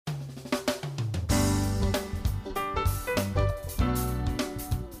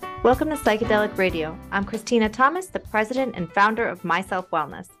Welcome to Psychedelic Radio. I'm Christina Thomas, the president and founder of Myself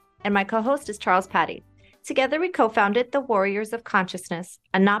Wellness, and my co-host is Charles Patty. Together, we co-founded the Warriors of Consciousness,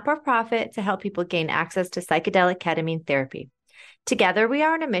 a not-for-profit to help people gain access to psychedelic ketamine therapy. Together, we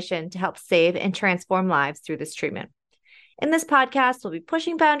are on a mission to help save and transform lives through this treatment. In this podcast, we'll be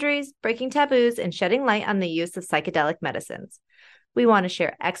pushing boundaries, breaking taboos, and shedding light on the use of psychedelic medicines. We want to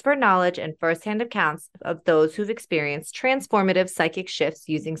share expert knowledge and firsthand accounts of those who've experienced transformative psychic shifts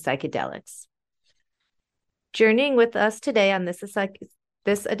using psychedelics. Journeying with us today on this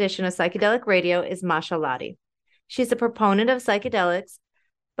edition of Psychedelic Radio is Masha Loddy. She's a proponent of psychedelics,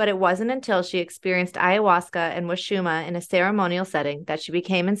 but it wasn't until she experienced ayahuasca and Huachuma in a ceremonial setting that she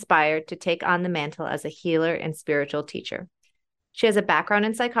became inspired to take on the mantle as a healer and spiritual teacher. She has a background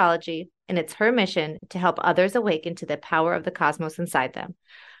in psychology, and it's her mission to help others awaken to the power of the cosmos inside them,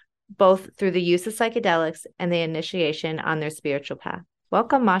 both through the use of psychedelics and the initiation on their spiritual path.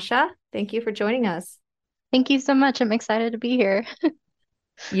 Welcome, Masha. Thank you for joining us. Thank you so much. I'm excited to be here.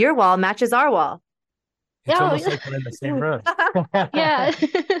 Your wall matches our wall. It's almost like we're in the same room. Yeah.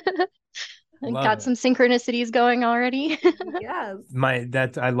 Got some synchronicities going already. Yes.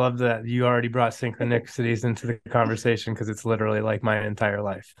 I love that you already brought synchronicities into the conversation because it's literally like my entire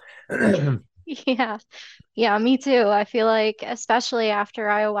life. Yeah, me too. I feel like, especially after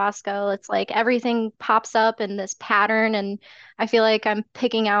ayahuasca, it's like everything pops up in this pattern, and I feel like I'm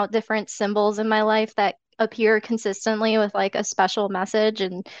picking out different symbols in my life that appear consistently with like a special message,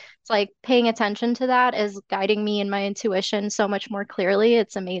 and it's like paying attention to that is guiding me in my intuition so much more clearly.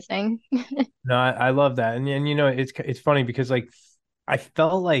 It's amazing. No, I love that, and it's funny because I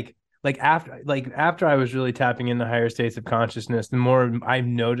felt after I was really tapping into higher states of consciousness, the more I've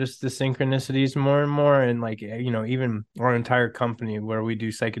noticed the synchronicities more and more, and even our entire company where we do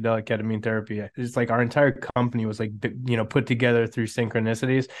psychedelic ketamine therapy, it's like our entire company was put together through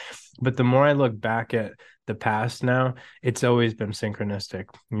synchronicities. But the more I look back at the past now, it's always been synchronistic.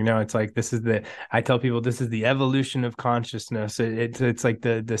 It's like I tell people this is the evolution of consciousness. It's like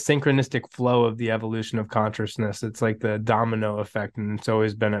the synchronistic flow of the evolution of consciousness. It's like the domino effect, and it's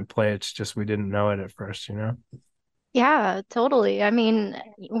always been at play. It's just we didn't know it at first. Yeah, totally. I mean,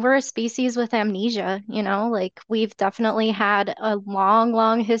 we're a species with amnesia, like we've definitely had a long,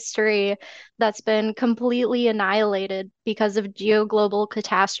 long history that's been completely annihilated because of geoglobal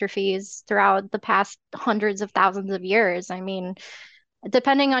catastrophes throughout the past hundreds of thousands of years. I mean,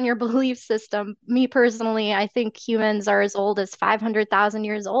 depending on your belief system, me personally, I think humans are as old as 500,000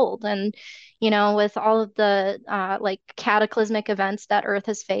 years old. And, with all of the like cataclysmic events that Earth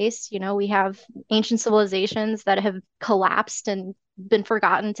has faced, we have ancient civilizations that have collapsed and been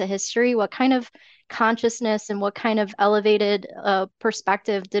forgotten to history. What kind of consciousness and what kind of elevated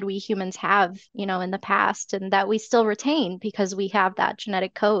perspective did we humans have, in the past, and that we still retain because we have that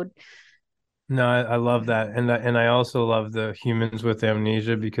genetic code? No, I love that, and I also love the humans with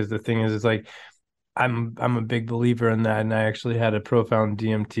amnesia, because the thing is like I'm a big believer in that, and I actually had a profound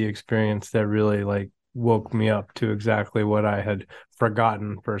DMT experience that really like woke me up to exactly what I had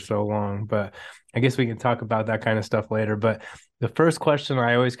forgotten for so long. But I guess we can talk about that kind of stuff later. But the first question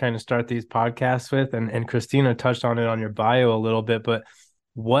I always kind of start these podcasts with, and Christina touched on it on your bio a little bit, but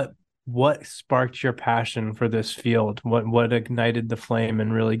what what sparked your passion for this field? What ignited the flame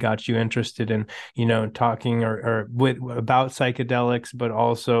and really got you interested in, talking or with about psychedelics, but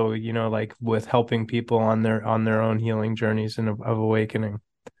also, like with helping people on their own healing journeys and of awakening?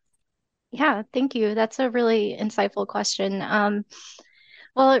 Yeah, thank you. That's a really insightful question.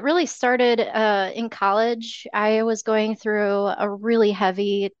 Well, it really started in college. I was going through a really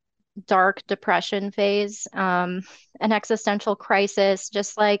heavy, dark depression phase, an existential crisis,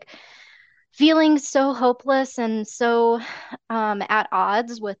 just like feeling so hopeless and so at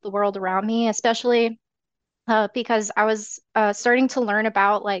odds with the world around me, especially because I was starting to learn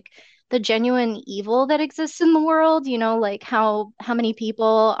about like the genuine evil that exists in the world, like how many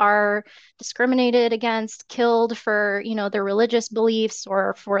people are discriminated against, killed for, their religious beliefs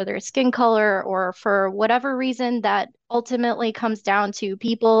or for their skin color or for whatever reason that ultimately comes down to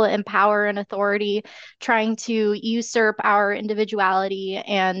people in power and authority trying to usurp our individuality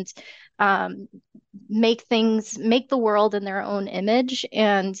and um, make the world in their own image.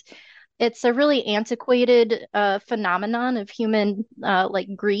 And it's a really antiquated phenomenon of human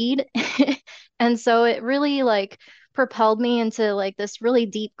like greed. And so it really like propelled me into like this really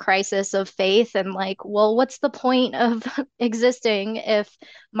deep crisis of faith and like, well, what's the point of existing if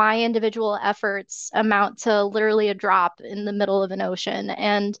my individual efforts amount to literally a drop in the middle of an ocean?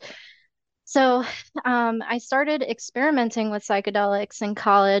 And so I started experimenting with psychedelics in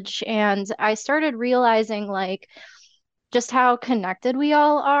college, and I started realizing like just how connected we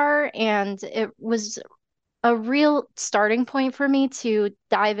all are. And it was a real starting point for me to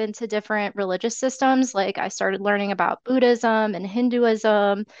dive into different religious systems. Like I started learning about Buddhism and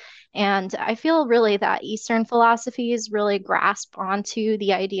Hinduism. And I feel really that Eastern philosophies really grasp onto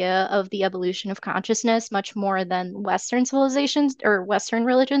the idea of the evolution of consciousness much more than Western civilizations or Western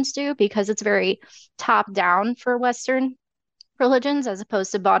religions do, because it's very top down for Western religions as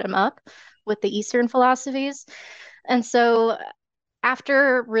opposed to bottom up with the Eastern philosophies. And so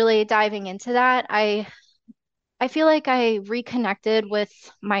after really diving into that, I feel like I reconnected with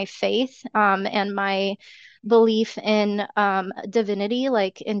my faith and my belief in divinity,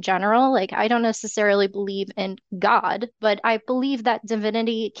 like in general. Like, I don't necessarily believe in God, but I believe that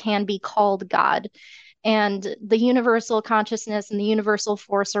divinity can be called God. And the universal consciousness and the universal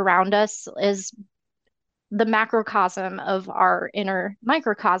force around us is the macrocosm of our inner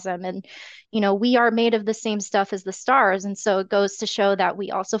microcosm. And, we are made of the same stuff as the stars. And so it goes to show that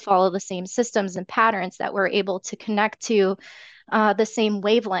we also follow the same systems and patterns, that we're able to connect to the same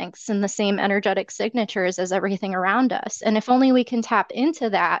wavelengths and the same energetic signatures as everything around us. And if only we can tap into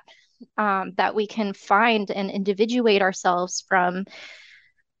that, that we can find and individuate ourselves from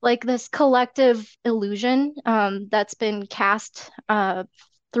like this collective illusion that's been cast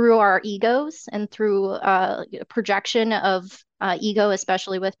through our egos and through projection of ego,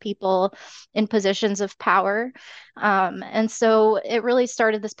 especially with people in positions of power. And so it really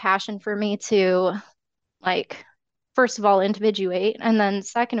started this passion for me to, like, first of all, individuate, and then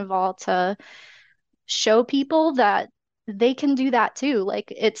second of all, to show people that they can do that too.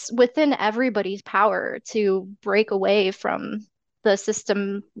 Like, it's within everybody's power to break away from the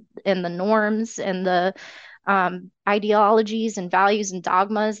system and the norms and the ideologies and values and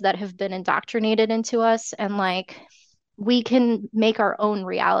dogmas that have been indoctrinated into us. And like, we can make our own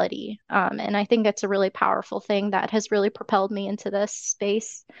reality. And I think it's a really powerful thing that has really propelled me into this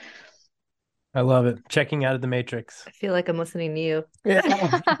space. I love it. Checking out of the matrix. I feel like I'm listening to you.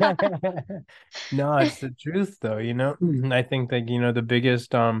 Yeah. No, it's the truth though, I think that,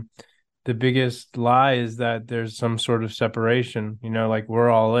 the biggest lie is that there's some sort of separation, like we're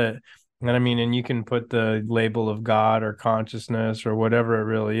all it. And I mean, and you can put the label of God or consciousness or whatever it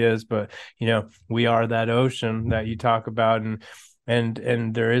really is, but we are that ocean that you talk about,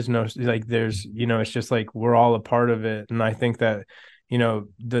 and there is no, like, there's, it's just like we're all a part of it. And I think that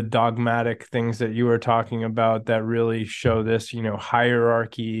the dogmatic things that you were talking about that really show this,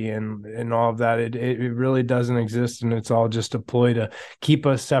 hierarchy and all of that, it really doesn't exist, and it's all just a ploy to keep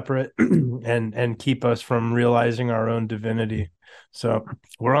us separate and keep us from realizing our own divinity. So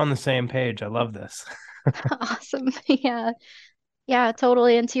we're on the same page. I love this. Awesome. Yeah. Yeah,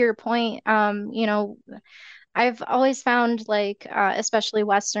 totally. And to your point, I've always found like, especially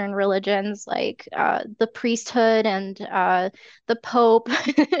Western religions, like the priesthood and the Pope,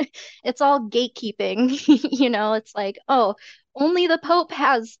 it's all gatekeeping. It's like, oh, only the Pope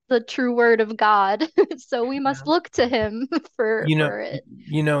has the true word of God, so we must look to him for you know for it.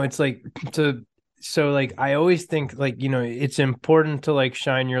 it's like, so like I always think, like, it's important to like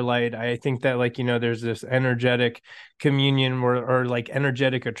shine your light. I think that, like, there's this energetic communion where, or like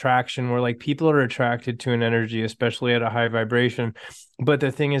energetic attraction where like people are attracted to an energy, especially at a high vibration. But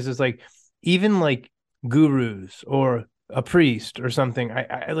the thing is like, even like gurus or a priest or something,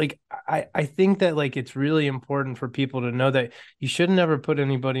 I think that like it's really important for people to know that you should never put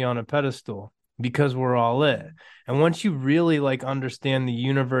anybody on a pedestal, because we're all it. And once you really like understand the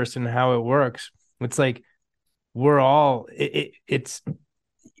universe and how it works, it's like we're all it's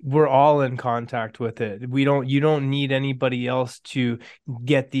we're all in contact with it. You don't need anybody else to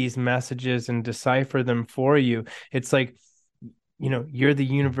get these messages and decipher them for you. It's like, you're the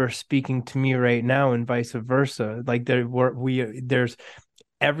universe speaking to me right now, and vice versa. Like there's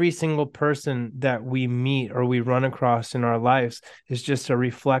every single person that we meet or we run across in our lives is just a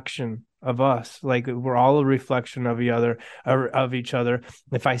reflection of us. Like, we're all a reflection of each other.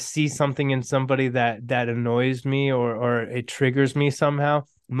 If I see something in somebody that annoys me, or it triggers me somehow,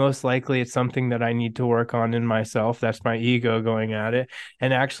 most likely it's something that I need to work on in myself. That's my ego going at it.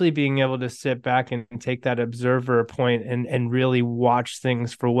 And actually being able to sit back and take that observer point and really watch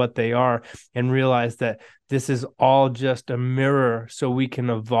things for what they are, and realize that this is all just a mirror, so we can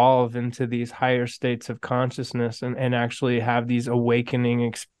evolve into these higher states of consciousness and actually have these awakening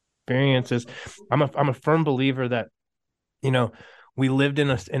experiences. I'm a firm believer that, we lived in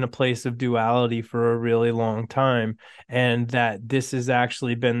a place of duality for a really long time, and that this has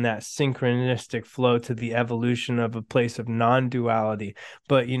actually been that synchronistic flow to the evolution of a place of non-duality.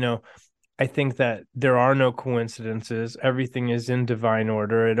 But I think that there are no coincidences. Everything is in divine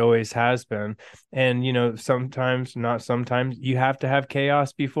order. It always has been. And, sometimes, not sometimes, you have to have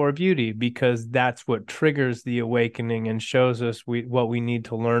chaos before beauty, because that's what triggers the awakening and shows us what we need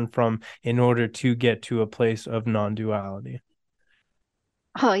to learn from in order to get to a place of non-duality.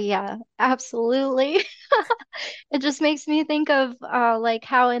 Oh yeah, absolutely. It just makes me think of like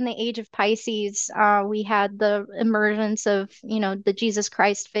how in the age of Pisces we had the emergence of, the Jesus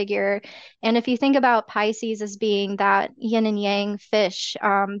Christ figure. And if you think about Pisces as being that yin and yang fish,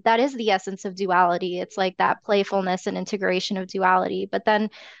 that is the essence of duality. It's like that playfulness and integration of duality. But then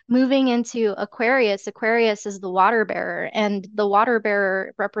moving into Aquarius, Aquarius is the water bearer, and the water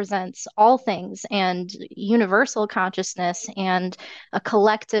bearer represents all things and universal consciousness and a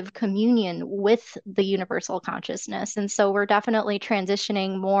collective communion with the universal consciousness. And so we're definitely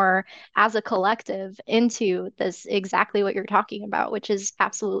transitioning more as a collective into this exactly what you're talking about, which is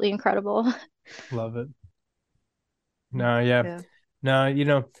absolutely incredible. Love it. No, yeah. Yeah.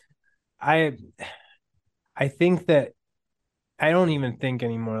 No, I I think that I don't even think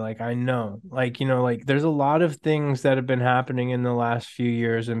anymore. Like, I know, like, like there's a lot of things that have been happening in the last few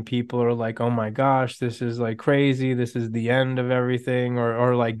years, and people are like, oh my gosh, this is like crazy. This is the end of everything,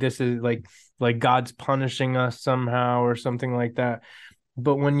 or like this is like God's punishing us somehow or something like that.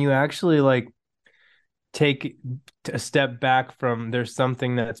 But when you actually like take a step back from there's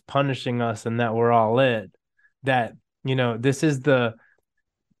something that's punishing us and that we're all that, this is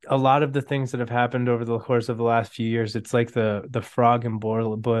a lot of the things that have happened over the course of the last few years. It's like the frog in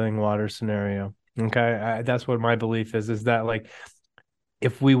boiling water scenario. Okay, that's what my belief is that like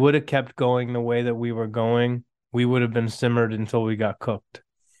if we would have kept going the way that we were going, we would have been simmered until we got cooked.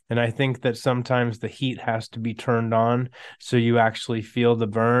 And I think that sometimes the heat has to be turned on so you actually feel the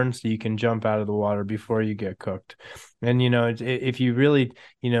burn, so you can jump out of the water before you get cooked. And if you really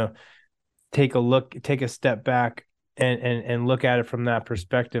take a step back and look at it from that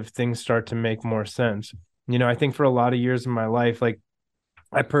perspective, things start to make more sense. I think for a lot of years in my life, like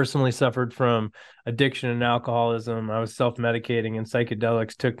I personally suffered from addiction and alcoholism. I was self-medicating, and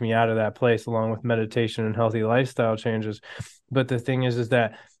psychedelics took me out of that place along with meditation and healthy lifestyle changes. But the thing is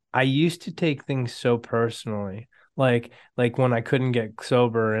that I used to take things so personally. Like when I couldn't get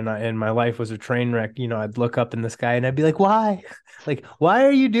sober and my life was a train wreck, I'd look up in the sky and I'd be like, why? Like, why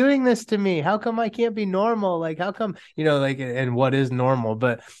are you doing this to me? How come I can't be normal? Like, how come, like, and what is normal?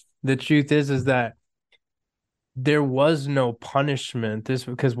 But the truth is that there was no punishment. This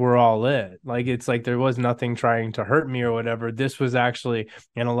because we're all like it's like there was nothing trying to hurt me or whatever. This was actually,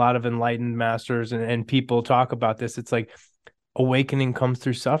 and a lot of enlightened masters and people talk about this, it's like awakening comes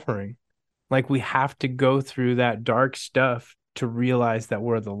through suffering. Like we have to go through that dark stuff to realize that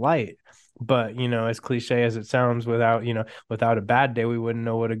we're the light. But, as cliche as it sounds, without a bad day, we wouldn't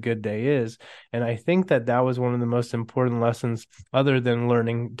know what a good day is. And I think that that was one of the most important lessons, other than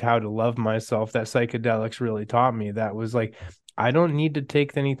learning how to love myself, that psychedelics really taught me. That was like, I don't need to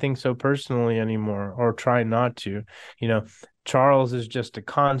take anything so personally anymore, or try not to. Charles is just a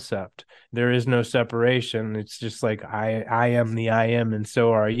concept. There is no separation. It's just like I am the I am, and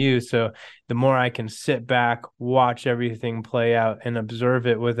so are you. So the more I can sit back, watch everything play out, and observe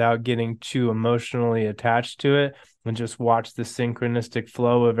it without getting too emotionally attached to it, and just watch the synchronistic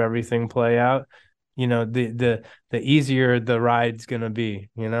flow of everything play out, the easier the ride's gonna be.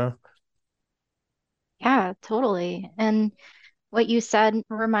 Yeah, totally. And what you said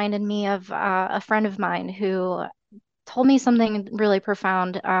reminded me of a friend of mine who told me something really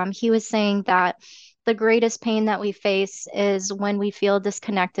profound. He was saying that the greatest pain that we face is when we feel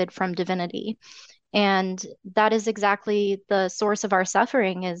disconnected from divinity. And that is exactly the source of our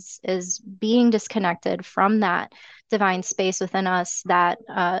suffering is being disconnected from that divine space within us, that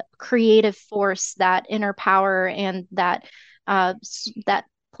creative force, that inner power, and that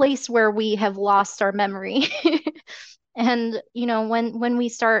place where we have lost our memory. And when we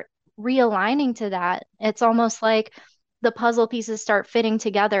start realigning to that, it's almost like the puzzle pieces start fitting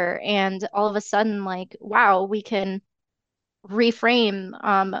together, and all of a sudden, like, wow, we can reframe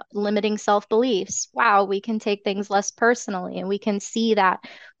limiting self-beliefs. Wow, we can take things less personally, and we can see that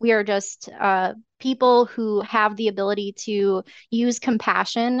we are just people who have the ability to use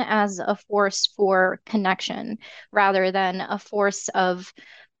compassion as a force for connection rather than a force of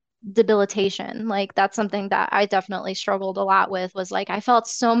debilitation. Like that's something that I definitely struggled a lot with, was like I felt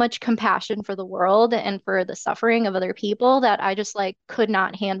so much compassion for the world and for the suffering of other people that I just like could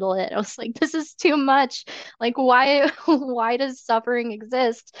not handle it. I was like, this is too much. Like why does suffering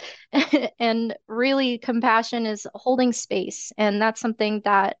exist? And really compassion is holding space. And that's something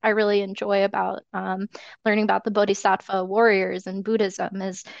that I really enjoy about learning about the Bodhisattva warriors in Buddhism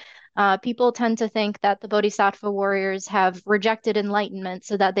is People tend to think that the Bodhisattva warriors have rejected enlightenment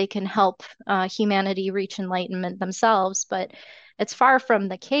so that they can help humanity reach enlightenment themselves, but it's far from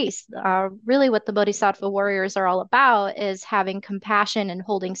the case. Really, what the Bodhisattva warriors are all about is having compassion and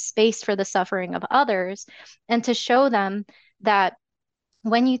holding space for the suffering of others, and to show them that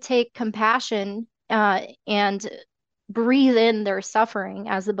when you take compassion and breathe in their suffering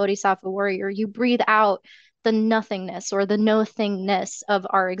as the Bodhisattva warrior, you breathe out the nothingness or the no-thingness of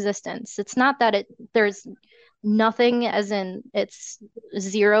our existence. It's not that there's nothing as in it's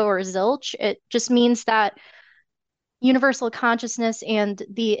zero or zilch. It just means that universal consciousness and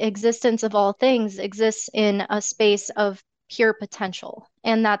the existence of all things exists in a space of pure potential,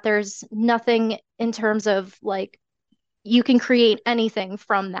 and that there's nothing in terms of like you can create anything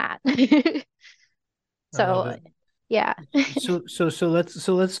from that. I love So it. yeah. So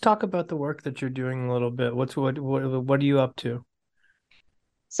let's talk about the work that you're doing a little bit. What are you up to?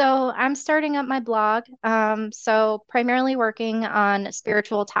 So I'm starting up my blog. So primarily working on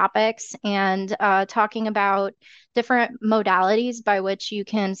spiritual topics and talking about different modalities by which you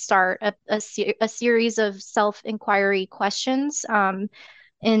can start a series of self-inquiry questions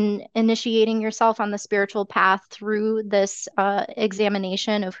in initiating yourself on the spiritual path through this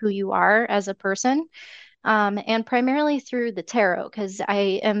examination of who you are as a person. And primarily through the tarot, because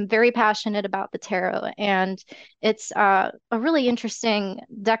I am very passionate about the tarot. And it's a really interesting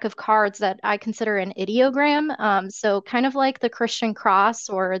deck of cards that I consider an ideogram. So, kind of like the Christian cross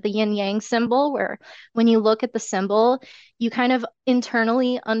or the yin yang symbol, where when you look at the symbol, you kind of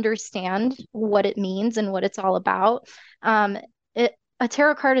internally understand what it means and what it's all about. A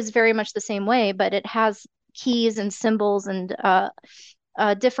tarot card is very much the same way, but it has keys and symbols and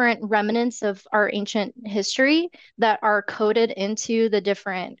different remnants of our ancient history that are coded into the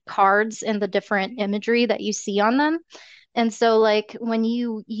different cards and the different imagery that you see on them. And so, like, when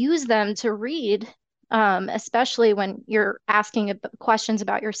you use them to read, especially when you're asking questions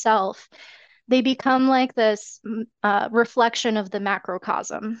about yourself, they become like this reflection of the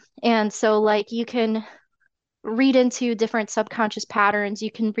macrocosm. And so, like, you can read into different subconscious patterns,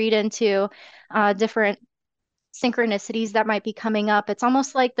 you can read into different synchronicities that might be coming up. It's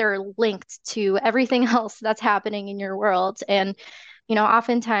almost like they're linked to everything else that's happening in your world. And,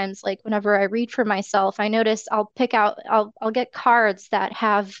 oftentimes, like whenever I read for myself, I notice I'll get cards that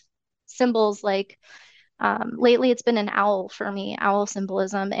have symbols like, lately it's been an owl for me, owl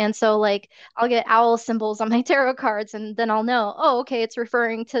symbolism. And so like I'll get owl symbols on my tarot cards and then I'll know, oh, okay, it's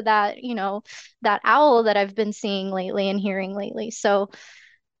referring to that, that owl that I've been seeing lately and hearing lately. So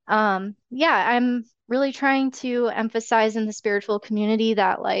yeah, I'm really trying to emphasize in the spiritual community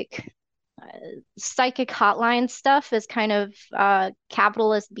that like uh, psychic hotline stuff is kind of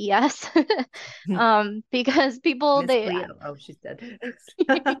capitalist BS. Because people Miss they Cleo. Oh, she's dead.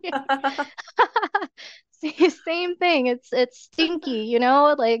 same thing. It's stinky,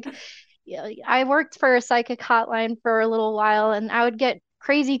 like yeah, I worked for a psychic hotline for a little while and I would get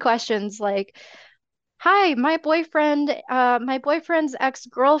crazy questions like, hi, my boyfriend's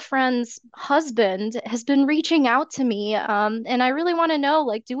ex-girlfriend's husband has been reaching out to me, and I really want to know,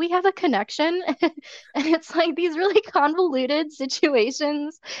 like, do we have a connection? And it's like these really convoluted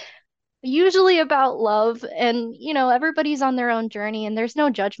situations, usually about love, and everybody's on their own journey, and there's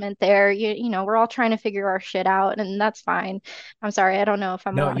no judgment there. We're all trying to figure our shit out, and that's fine. I'm sorry, I don't know if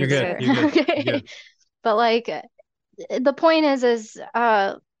I'm No, allowed you're to good. swear. You're good. You're Okay, good. but like the point is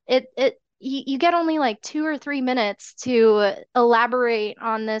you get only like 2 or 3 minutes to elaborate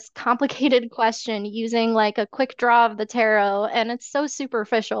on this complicated question using like a quick draw of the tarot, and it's so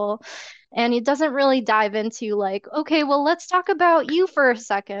superficial. And it doesn't really dive into like, okay, well, let's talk about you for a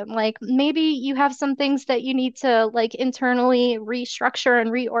second. Like maybe you have some things that you need to like internally restructure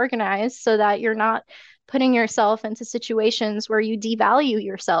and reorganize so that you're not putting yourself into situations where you devalue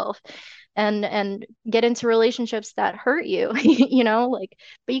yourself and get into relationships that hurt you, like,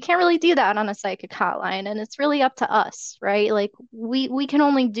 but you can't really do that on a psychic hotline, and it's really up to us, right? Like we can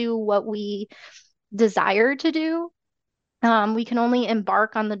only do what we desire to do. We can only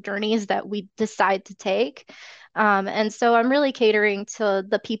embark on the journeys that we decide to take. And so I'm really catering to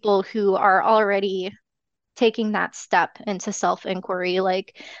the people who are already taking that step into self-inquiry.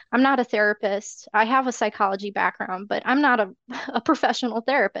 Like, I'm not a therapist. I have a psychology background, but I'm not a professional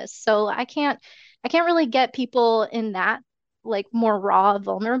therapist. So I can't really get people in that like more raw,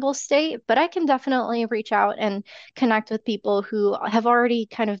 vulnerable state, but I can definitely reach out and connect with people who have already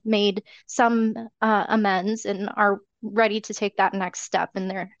kind of made some amends and are ready to take that next step in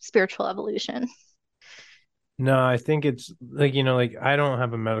their spiritual evolution. No, I think it's like, like I don't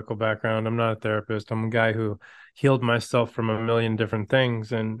have a medical background. I'm not a therapist. I'm a guy who, healed myself from a million different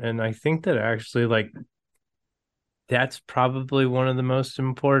things. And I think that actually, like, that's probably one of the most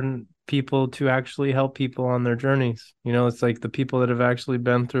important people to actually help people on their journeys. It's like the people that have actually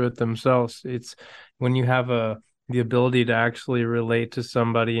been through it themselves. It's when you have the ability to actually relate to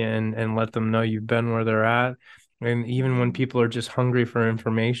somebody and let them know you've been where they're at. And even when people are just hungry for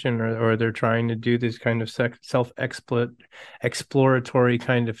information, or they're trying to do this kind of exploratory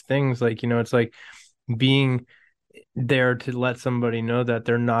kind of things, like, it's like being there to let somebody know that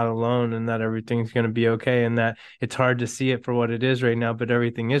they're not alone, and that everything's going to be okay, and that it's hard to see it for what it is right now, but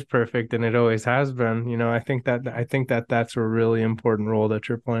everything is perfect and it always has been. I think that that's a really important role that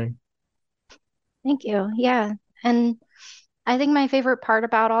you're playing. Thank you. Yeah. And I think my favorite part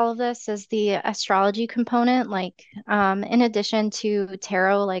about all of this is the astrology component. Like, in addition to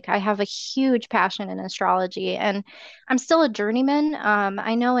tarot, like I have a huge passion in astrology, and I'm still a journeyman.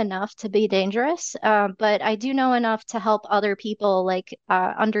 I know enough to be dangerous, but I do know enough to help other people like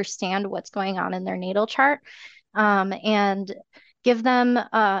understand what's going on in their natal chart, and give them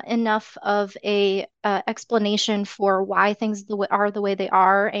enough of a explanation for why things are the way they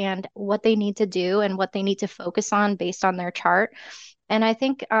are, and what they need to do and what they need to focus on based on their chart. And I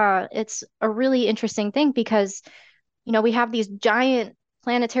think it's a really interesting thing because, we have these giant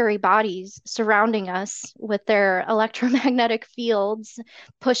planetary bodies surrounding us with their electromagnetic fields,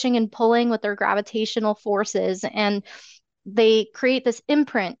 pushing and pulling with their gravitational forces. And they create this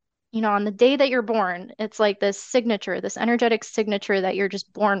imprint, on the day that you're born. It's like this signature, this energetic signature that you're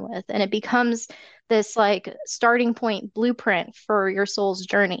just born with. And it becomes this like starting point blueprint for your soul's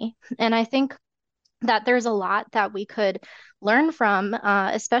journey. And I think that there's a lot that we could learn from,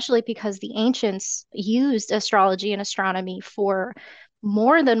 especially because the ancients used astrology and astronomy for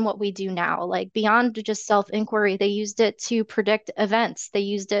more than what we do now. Like beyond just self-inquiry, they used it to predict events. They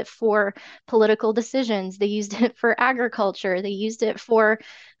used it for political decisions. They used it for agriculture. They used it for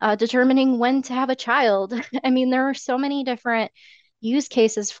determining when to have a child. I mean, there are so many different use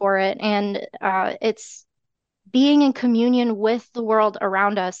cases for it, and it's being in communion with the world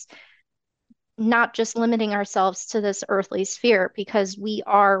around us, not just limiting ourselves to this earthly sphere, because we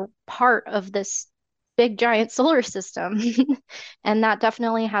are part of this big giant solar system. And that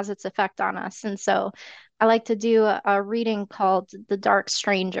definitely has its effect on us. And so I like to do a reading called The Dark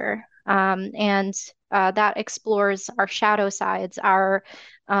Stranger. And that explores our shadow sides, our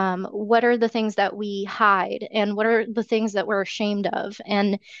what are the things that we hide, and what are the things that we're ashamed of,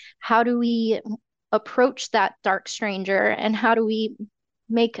 and how do we approach that dark stranger, and how do we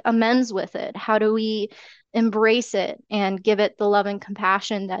make amends with it? How do we embrace it and give it the love and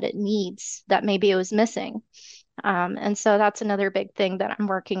compassion that it needs, that maybe it was missing? And so that's another big thing that I'm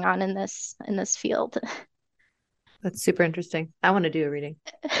working on in this field. That's super interesting. I want to do a reading.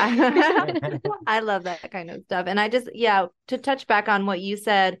 I love that kind of stuff. And I just, yeah, to touch back on what you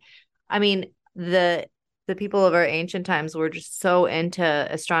said, I mean, the people of our ancient times were just so into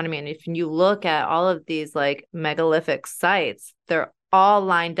astronomy. And if you look at all of these like megalithic sites, they're all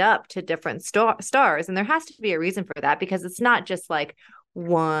lined up to different stars. And there has to be a reason for that, because it's not just like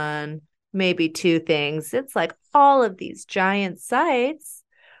one, maybe two things. It's like all of these giant sites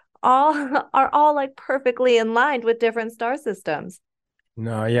are all like perfectly in line with different star systems.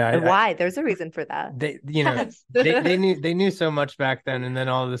 No, yeah. And why? There's a reason for that. They knew so much back then, and then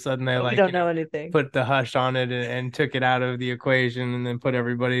all of a sudden they like don't know anything. Put the hush on it and took it out of the equation, and then put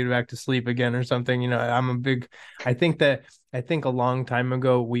everybody back to sleep again or something. I think a long time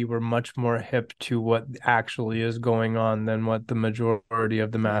ago we were much more hip to what actually is going on than what the majority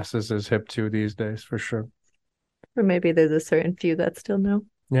of the masses is hip to these days, for sure. Or maybe there's a certain few that still know.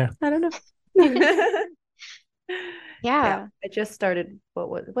 Yeah. I don't know. Yeah. I just started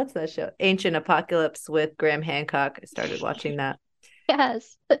what's that show? Ancient Apocalypse with Graham Hancock. I started watching that.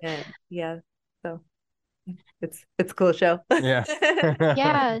 Yes. And yeah. So it's a cool show. Yeah.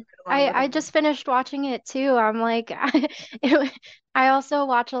 Yeah. I just finished watching it too. I'm like, I also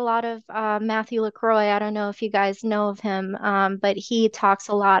watch a lot of Matthew LaCroix. I don't know if you guys know of him, but he talks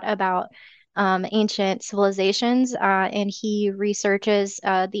a lot about ancient civilizations, and he researches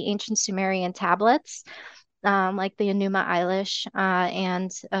the ancient Sumerian tablets, like the Enuma Elish,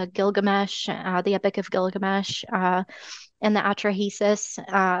 and Gilgamesh, the Epic of Gilgamesh, and the Atrahasis,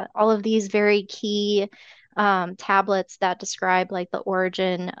 all of these very key tablets that describe like the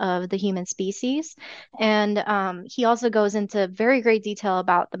origin of the human species. And he also goes into very great detail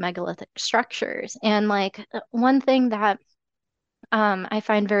about the megalithic structures. And like one thing that I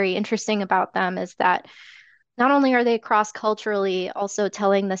find very interesting about them is that not only are they cross-culturally also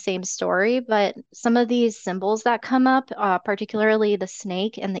telling the same story, but some of these symbols that come up, particularly the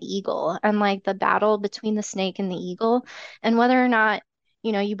snake and the eagle, and like the battle between the snake and the eagle, and whether or not,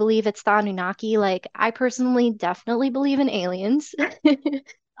 you believe it's the Anunnaki, like I personally definitely believe in aliens. Yeah.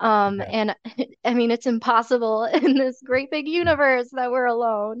 And I mean, it's impossible in this great big universe that we're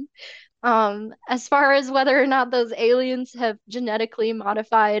alone. As far as whether or not those aliens have genetically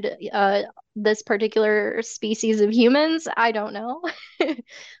modified this particular species of humans, I don't know.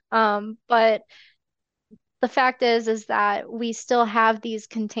 But the fact is that we still have these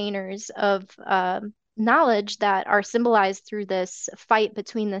containers of knowledge that are symbolized through this fight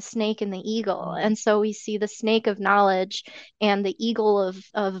between the snake and the eagle. And so we see the snake of knowledge and the eagle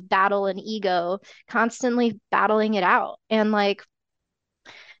of battle and ego constantly battling it out. And like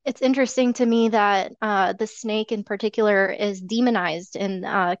it's interesting to me that the snake in particular is demonized in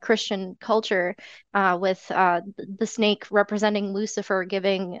Christian culture, with the snake representing Lucifer,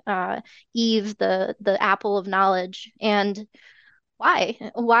 giving Eve the apple of knowledge. And why?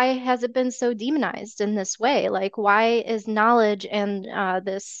 Why has it been so demonized in this way? Like, why is knowledge and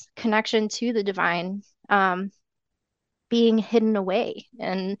this connection to the divine being hidden away?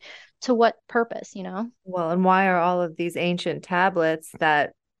 And to what purpose, you know? Well, and why are all of these ancient tablets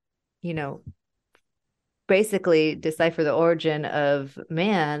that, you know, basically decipher the origin of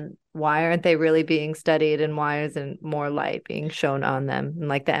man, why aren't they really being studied, and why isn't more light being shown on them, and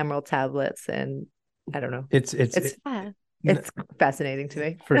like the emerald tablets? And I don't know, It's fascinating to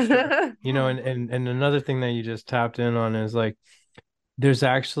me, for sure. And another thing that you just tapped in on is like there's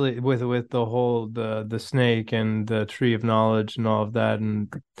actually with the whole the snake and the tree of knowledge and all of that,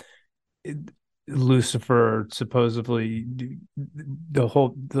 and Lucifer supposedly, the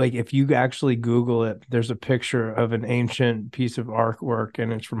whole, like if you actually Google it, there's a picture of an ancient piece of artwork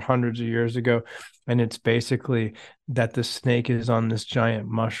and it's from hundreds of years ago, and it's basically that the snake is on this giant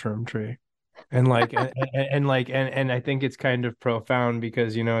mushroom tree. And like and I think it's kind of profound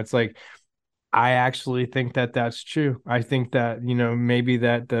because it's like I actually think that that's true. I think that maybe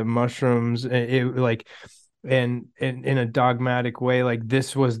that the mushrooms, like, and in a dogmatic way, like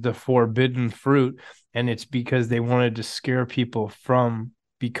this was the forbidden fruit, and it's because they wanted to scare people from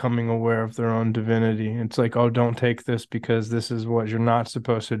becoming aware of their own divinity. It's like, oh, don't take this because this is what you're not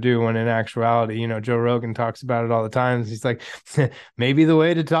supposed to do, when in actuality, Joe Rogan talks about it all the time. He's like, maybe the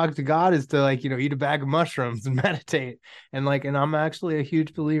way to talk to God is to, like, eat a bag of mushrooms and meditate. And I'm actually a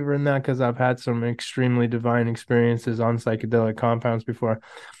huge believer in that because I've had some extremely divine experiences on psychedelic compounds before.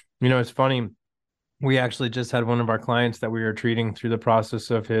 It's funny, we actually just had one of our clients that we were treating through the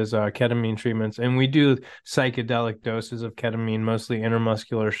process of his ketamine treatments, and we do psychedelic doses of ketamine, mostly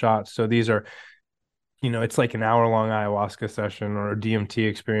intermuscular shots. So these are, it's like an hour-long ayahuasca session or a DMT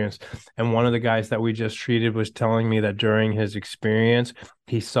experience. And one of the guys that we just treated was telling me that during his experience,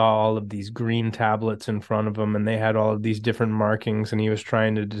 he saw all of these green tablets in front of him, and they had all of these different markings, and he was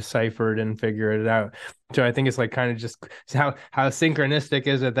trying to decipher it and figure it out. So I think it's like kind of just how synchronistic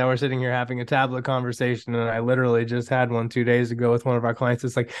is it that we're sitting here having a tablet conversation, and I literally just had one 2 days ago with one of our clients.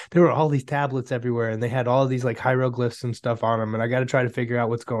 It's like there were all these tablets everywhere, and they had all these like hieroglyphs and stuff on them, and I got to try to figure out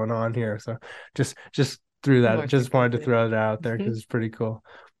what's going on here. So just through that, just wanted to throw it out there because it's pretty cool.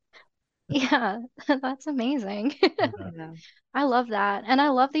 Yeah, that's amazing. Yeah. I love that. And I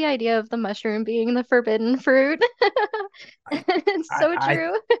love the idea of the mushroom being the forbidden fruit. It's so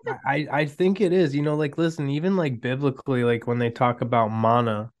true. I think it is, like, listen, even like biblically, like when they talk about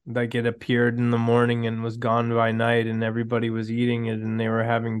manna, like it appeared in the morning and was gone by night, and everybody was eating it and they were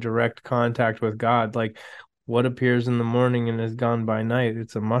having direct contact with God. Like, what appears in the morning and is gone by night?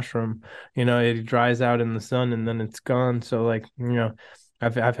 It's a mushroom. It dries out in the sun and then it's gone. So like,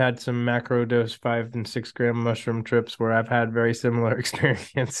 I've had some macro dose 5 and 6 gram mushroom trips where I've had very similar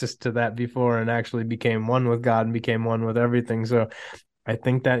experiences to that before, and actually became one with God and became one with everything. So I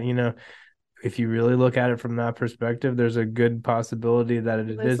think that, if you really look at it from that perspective, there's a good possibility that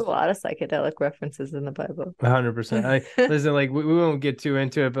it There's is a lot of psychedelic references in the Bible. 100%. Listen, like we won't get too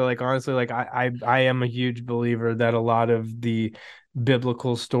into it, but like honestly, like I am a huge believer that a lot of the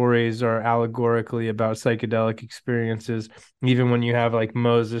biblical stories are allegorically about psychedelic experiences. Even when you have like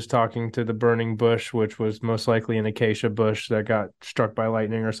Moses talking to the burning bush, which was most likely an acacia bush that got struck by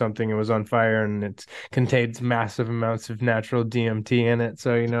lightning or something, it was on fire, and it contains massive amounts of natural DMT in it.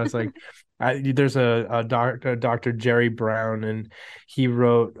 So it's like there's a Dr. Jerry Brown, and he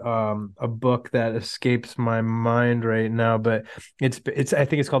wrote a book that escapes my mind right now, but it's I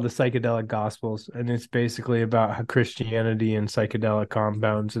think it's called the Psychedelic Gospels, and it's basically about how Christianity and psychedelic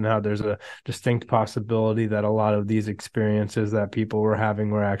compounds, and how there's a distinct possibility that a lot of these experiences that people were having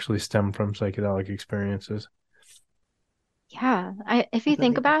were actually stemmed from psychedelic experiences. Yeah, if I you think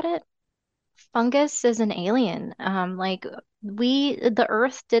believe it. about it, fungus is an alien. Like the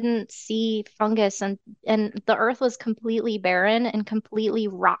Earth didn't see fungus, and the Earth was completely barren and completely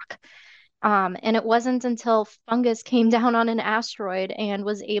rock. And it wasn't until fungus came down on an asteroid and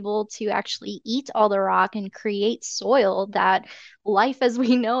was able to actually eat all the rock and create soil that life as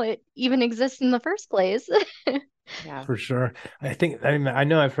we know it even exists in the first place. Yeah. For sure. I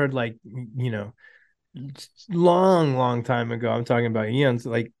know I've heard like, long, long time ago, I'm talking about eons,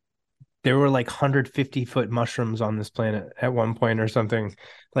 like there were like 150-foot mushrooms on this planet at one point or something,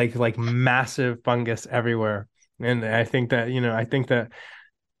 like massive fungus everywhere. And I think that,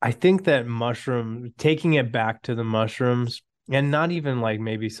 I think that mushroom, taking it back to the mushrooms, and not even like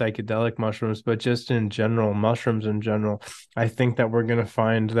maybe psychedelic mushrooms, but just in general, mushrooms in general, I think that we're going to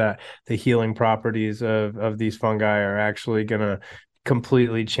find that the healing properties of these fungi are actually going to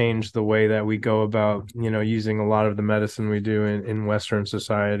completely change the way that we go about, using a lot of the medicine we do in Western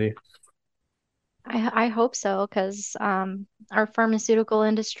society. I hope so, because our pharmaceutical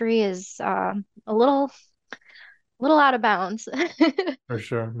industry is a little out of bounds. For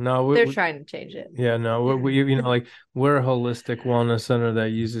sure. No, They're trying to change it. yeah, no, like we're a holistic wellness center that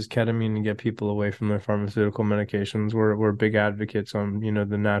uses ketamine to get people away from their pharmaceutical medications. We're big advocates on,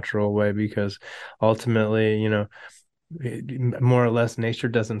 the natural way because ultimately, more or less nature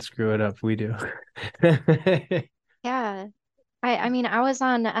doesn't screw it up. We do. Yeah. I mean, I was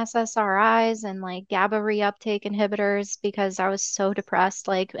on SSRIs and like GABA reuptake inhibitors because I was so depressed.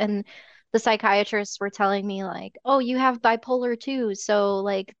 Like, and the psychiatrists were telling me like, "Oh, you have bipolar too, so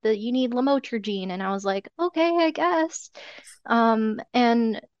like you need lamotrigine." And I was like, "Okay, I guess."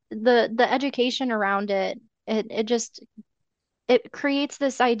 And the education around it just it creates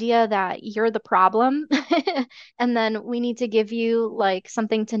this idea that you're the problem and then we need to give you like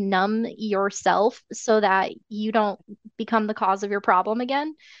something to numb yourself so that you don't become the cause of your problem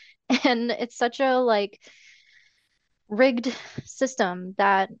again. And it's such a like rigged system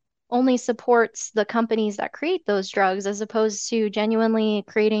that only supports the companies that create those drugs as opposed to genuinely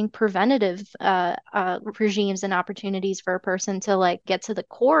creating preventative regimes and opportunities for a person to like get to the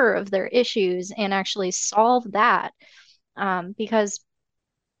core of their issues and actually solve that. Because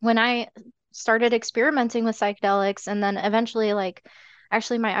when I started experimenting with psychedelics and then eventually like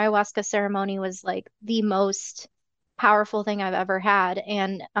actually my ayahuasca ceremony was like the most powerful thing I've ever had.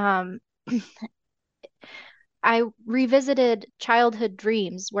 And I revisited childhood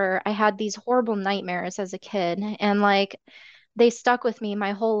dreams where I had these horrible nightmares as a kid and like they stuck with me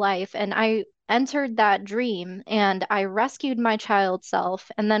my whole life. And I entered that dream and I rescued my child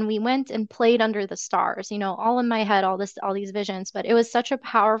self. And then we went and played under the stars, all in my head, all these visions. But it was such a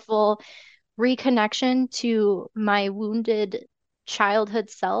powerful reconnection to my wounded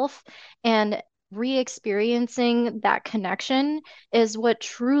childhood self and re-experiencing that connection is what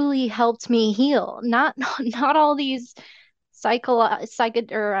truly helped me heal. Not all these psychiatric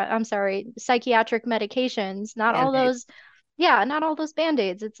medications, not all Band-Aid. those, yeah, not all those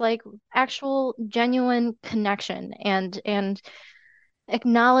band-aids. It's like actual genuine connection and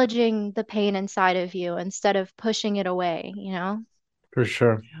acknowledging the pain inside of you instead of pushing it away. For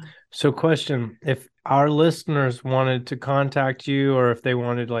sure. So question, if our listeners wanted to contact you or if they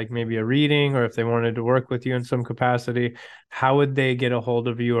wanted like maybe a reading or if they wanted to work with you in some capacity, how would they get a hold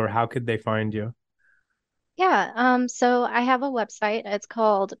of you or how could they find you? Yeah, so I have a website. It's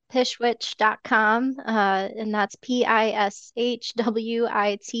called pishwitch.com, and that's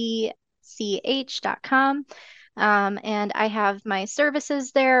pishwitch.com. And I have my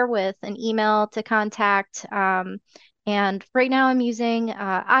services there with an email to contact. And right now I'm using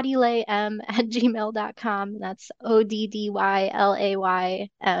oddylaym@gmail.com. That's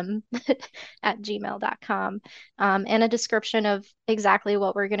ODDYLAYM at gmail.com. And a description of exactly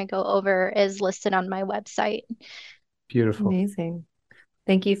what we're going to go over is listed on my website. Beautiful. Amazing.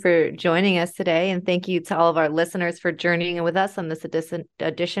 Thank you for joining us today. And thank you to all of our listeners for journeying with us on this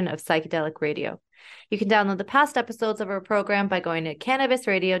edition of Psychedelic Radio. You can download the past episodes of our program by going to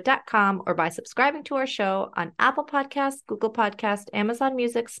cannabisradio.com or by subscribing to our show on Apple Podcasts, Google Podcasts, Amazon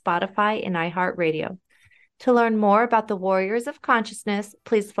Music, Spotify, and iHeartRadio. To learn more about the Warriors of Consciousness,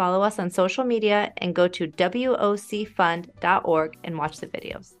 please follow us on social media and go to wocfund.org and watch the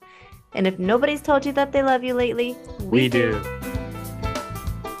videos. And if nobody's told you that they love you lately, we do.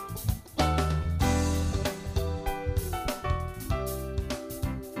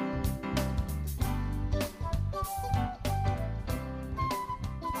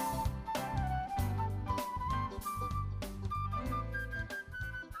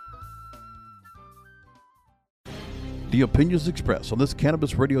 The opinions expressed on this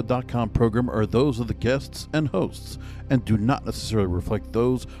CannabisRadio.com program are those of the guests and hosts and do not necessarily reflect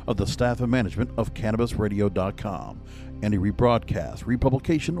those of the staff and management of CannabisRadio.com. Any rebroadcast,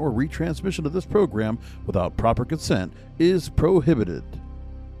 republication, or retransmission of this program without proper consent is prohibited.